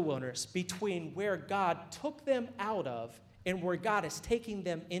the wilderness between where God took them out of and where God is taking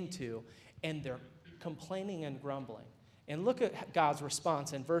them into, and they're complaining and grumbling. And look at God's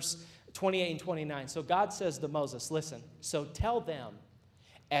response in verse 28 and 29. So God says to Moses, listen, so tell them,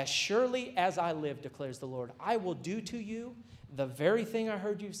 as surely as I live, declares the Lord, I will do to you the very thing I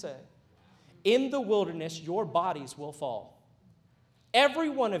heard you say. In the wilderness, your bodies will fall. Every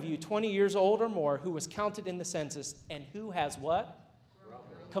one of you 20 years old or more who was counted in the census and who has what?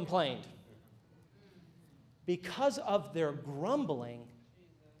 Complained. Because of their grumbling,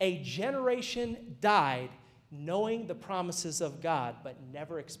 a generation died knowing the promises of God but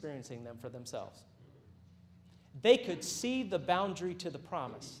never experiencing them for themselves. They could see the boundary to the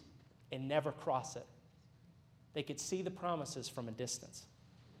promise and never cross it. They could see the promises from a distance.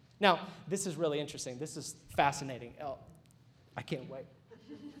 Now, this is really interesting. This is fascinating. Oh, I can't wait.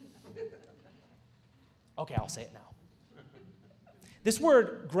 Okay, I'll say it now. This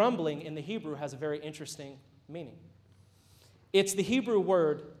word grumbling in the Hebrew has a very interesting meaning. It's the Hebrew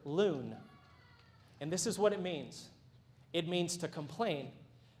word loon. And this is what it means. It means to complain,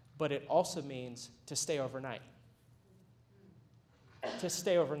 but it also means to stay overnight. To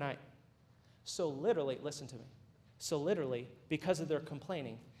stay overnight. So literally, listen to me. So literally, because of their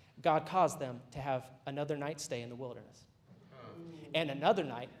complaining, God caused them to have another night stay in the wilderness. And another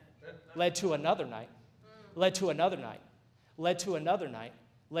night led to another night, led to another night, led to another night,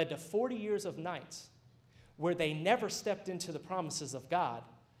 led to 40 years of nights where they never stepped into the promises of God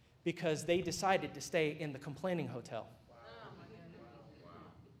because they decided to stay in the complaining hotel.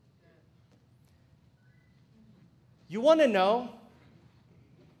 You want to know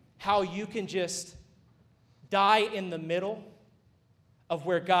how you can just die in the middle of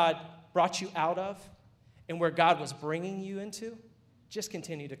where God brought you out of and where God was bringing you into? Just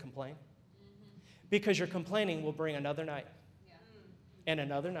continue to complain. Because your complaining will bring another night and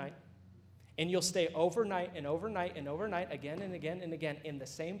another night. And you'll stay overnight and overnight and overnight again and again and again in the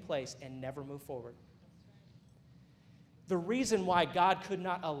same place and never move forward. The reason why God could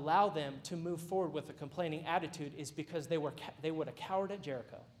not allow them to move forward with a complaining attitude is because they would have cowered at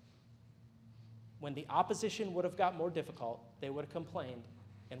Jericho. When the opposition would have got more difficult, they would have complained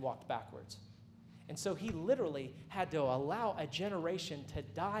and walked backwards. And so he literally had to allow a generation to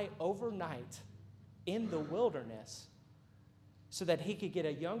die overnight in the wilderness so that he could get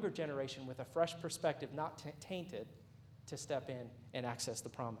a younger generation with a fresh perspective, not tainted, to step in and access the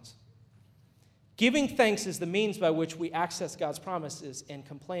promise. Giving thanks is the means by which we access God's promises, and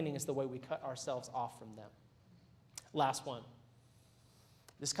complaining is the way we cut ourselves off from them. Last one.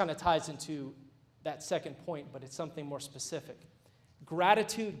 This kind of ties into that second point, but it's something more specific.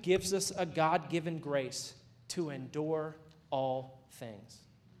 Gratitude gives us a God-given grace to endure all things.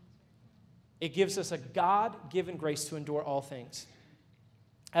 It gives us a God-given grace to endure all things.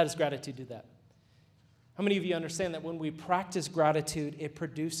 How does gratitude do that? How many of you understand that when we practice gratitude, it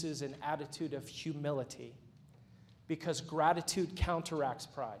produces an attitude of humility? Because gratitude counteracts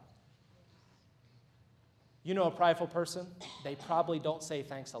pride. You know a prideful person? They probably don't say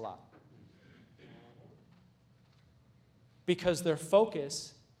thanks a lot. Because their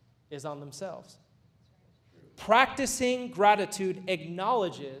focus is on themselves. Practicing gratitude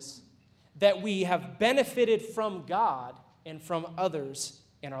acknowledges that we have benefited from God and from others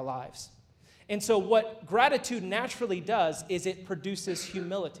in our lives. And so what gratitude naturally does is it produces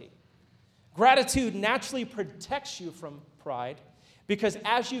humility. Gratitude naturally protects you from pride because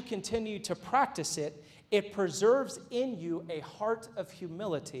as you continue to practice it, it preserves in you a heart of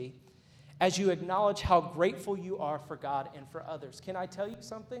humility as you acknowledge how grateful you are for God and for others. Can I tell you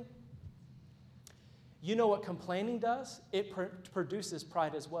something? You know what complaining does? It produces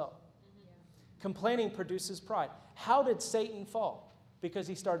pride as well. Complaining produces pride. How did Satan fall? Because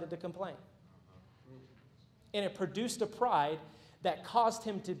he started to complain. And it produced a pride that caused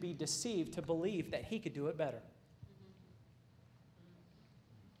him to be deceived, to believe that he could do it better.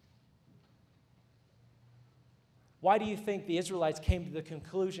 Why do you think the Israelites came to the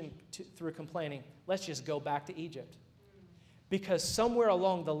conclusion through complaining, let's just go back to Egypt? Because somewhere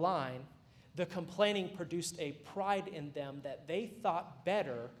along the line, the complaining produced a pride in them that they thought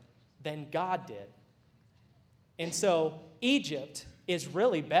better than God did. And so Egypt is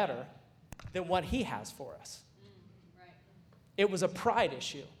really better than what he has for us. Right. It was a pride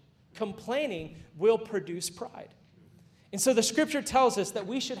issue. Complaining will produce pride. And so the scripture tells us that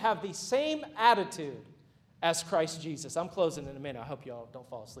we should have the same attitude as Christ Jesus. I'm closing in a minute. I hope y'all don't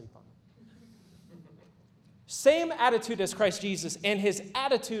fall asleep on me. Same attitude as Christ Jesus, and his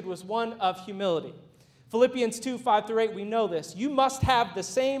attitude was one of humility. Philippians 2, 5 through 8, we know this. You must have the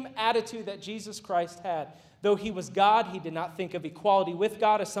same attitude that Jesus Christ had. Though he was God, he did not think of equality with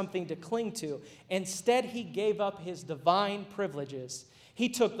God as something to cling to. Instead, he gave up his divine privileges. He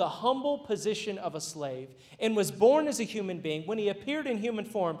took the humble position of a slave and was born as a human being. When he appeared in human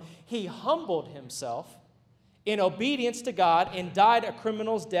form, he humbled himself in obedience to God and died a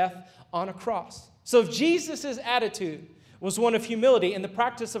criminal's death on a cross. So if Jesus' attitude was one of humility and the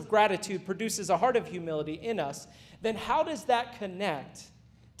practice of gratitude produces a heart of humility in us, then how does that connect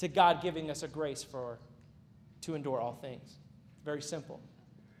to God giving us a grace to endure all things? Very simple.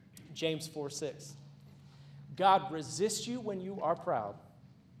 James 4:6. God resists you when you are proud,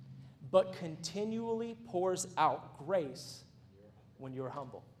 but continually pours out grace when you're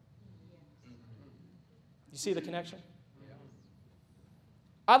humble. You see the connection?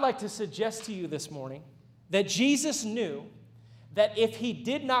 I'd like to suggest to you this morning that Jesus knew that if he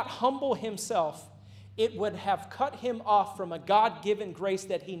did not humble himself, it would have cut him off from a God-given grace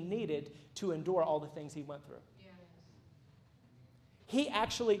that he needed to endure all the things he went through. He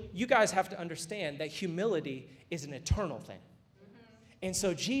actually, you guys have to understand that humility is an eternal thing. And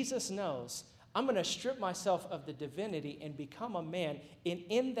so Jesus knows, I'm going to strip myself of the divinity and become a man. And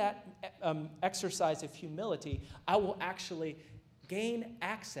in that exercise of humility, I will actually gain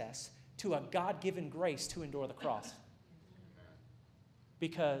access to a God-given grace to endure the cross.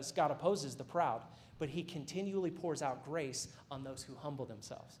 Because God opposes the proud, but he continually pours out grace on those who humble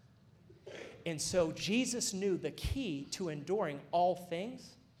themselves. And so Jesus knew the key to enduring all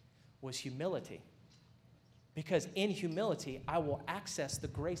things was humility. Because in humility, I will access the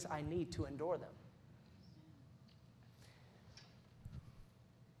grace I need to endure them.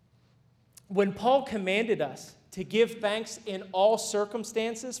 When Paul commanded us to give thanks in all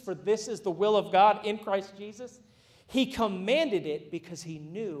circumstances, for this is the will of God in Christ Jesus, he commanded it because he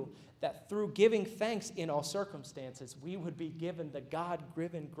knew that through giving thanks in all circumstances, we would be given the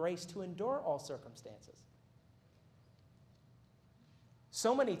God-given grace to endure all circumstances.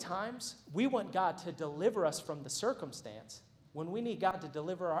 So many times, we want God to deliver us from the circumstance when we need God to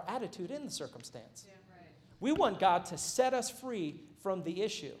deliver our attitude in the circumstance. Yeah, right. We want God to set us free from the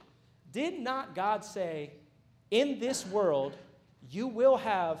issue. Did not God say, in this world, you will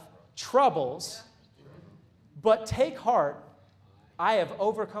have troubles, but take heart, I have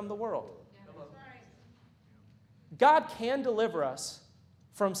overcome the world. Yeah, that's right. God can deliver us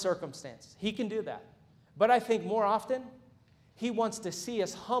from circumstances. He can do that. But I think more often, he wants to see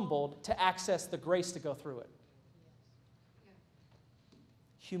us humbled to access the grace to go through it. Yeah.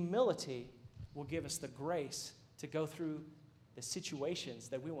 Humility will give us the grace to go through the situations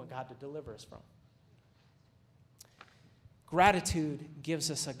that we want God to deliver us from. Gratitude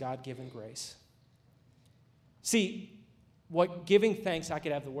gives us a God-given grace. See, what giving thanks, I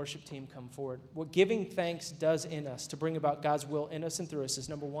could have the worship team come forward. What giving thanks does in us to bring about God's will in us and through us is,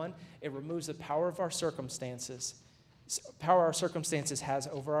 number one, it removes the power of our circumstances. Power our circumstances has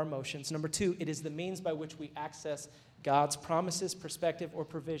over our emotions. Number two, it is the means by which we access God's promises, perspective, or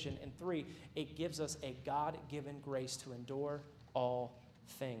provision. And three, it gives us a God-given grace to endure all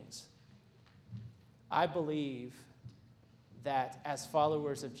things. I believe that as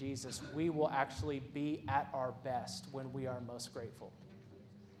followers of Jesus, we will actually be at our best when we are most grateful.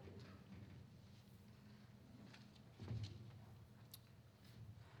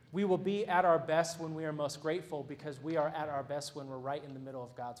 We will be at our best when we are most grateful because we are at our best when we're right in the middle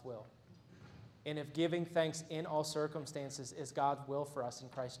of God's will. And if giving thanks in all circumstances is God's will for us in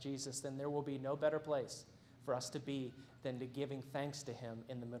Christ Jesus, then there will be no better place for us to be than to giving thanks to him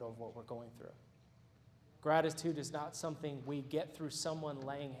in the middle of what we're going through. Gratitude is not something we get through someone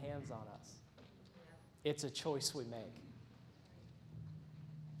laying hands on us. It's a choice we make.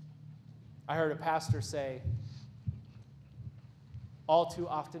 I heard a pastor say, all too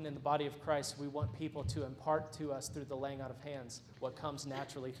often in the body of Christ, we want people to impart to us through the laying out of hands what comes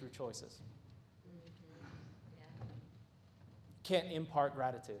naturally through choices. Can't impart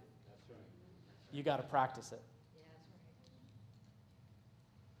gratitude. That's right. You got to practice it.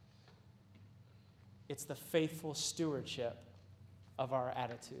 It's the faithful stewardship of our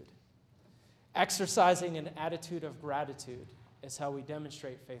attitude. Exercising an attitude of gratitude is how we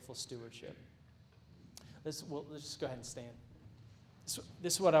demonstrate faithful stewardship. Let's just go ahead and stand.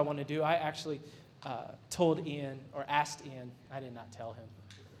 This is what I want to do. I actually told Ian, or asked Ian, I did not tell him.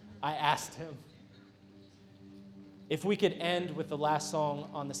 I asked him if we could end with the last song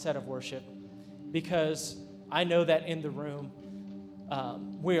on the set of worship, because I know that in the room,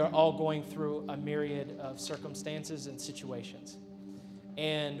 we are all going through a myriad of circumstances and situations.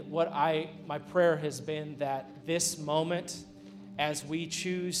 And my prayer has been that this moment, as we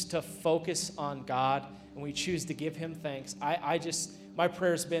choose to focus on God and we choose to give him thanks, my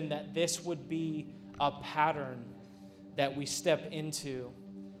prayer has been that this would be a pattern that we step into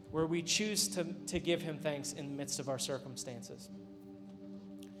where we choose to give him thanks in the midst of our circumstances.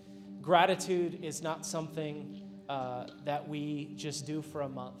 Gratitude is not something that we just do for a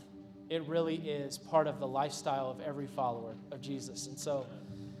month. It really is part of the lifestyle of every follower of Jesus. And so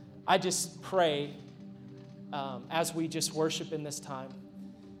I just pray as we just worship in this time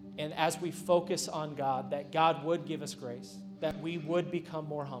and as we focus on God, that God would give us grace, that we would become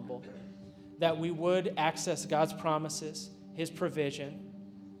more humble, that we would access God's promises, his provision,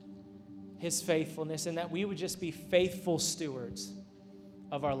 his faithfulness, and that we would just be faithful stewards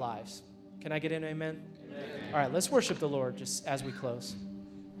of our lives. Can I get an amen? Amen. All right, let's worship the Lord just as we close.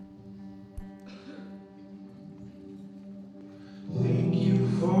 Thank you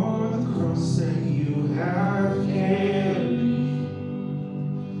for the cross that you have carried.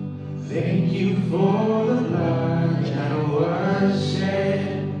 Thank you for the blood that was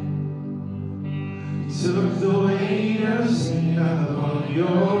shed. You took the weight of sin upon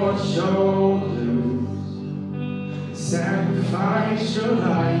your shoulders. Sacrifice your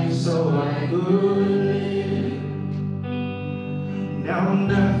life so I could live. Now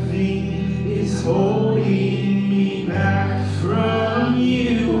nothing is holding me back from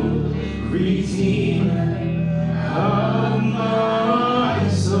you, Redeemer of my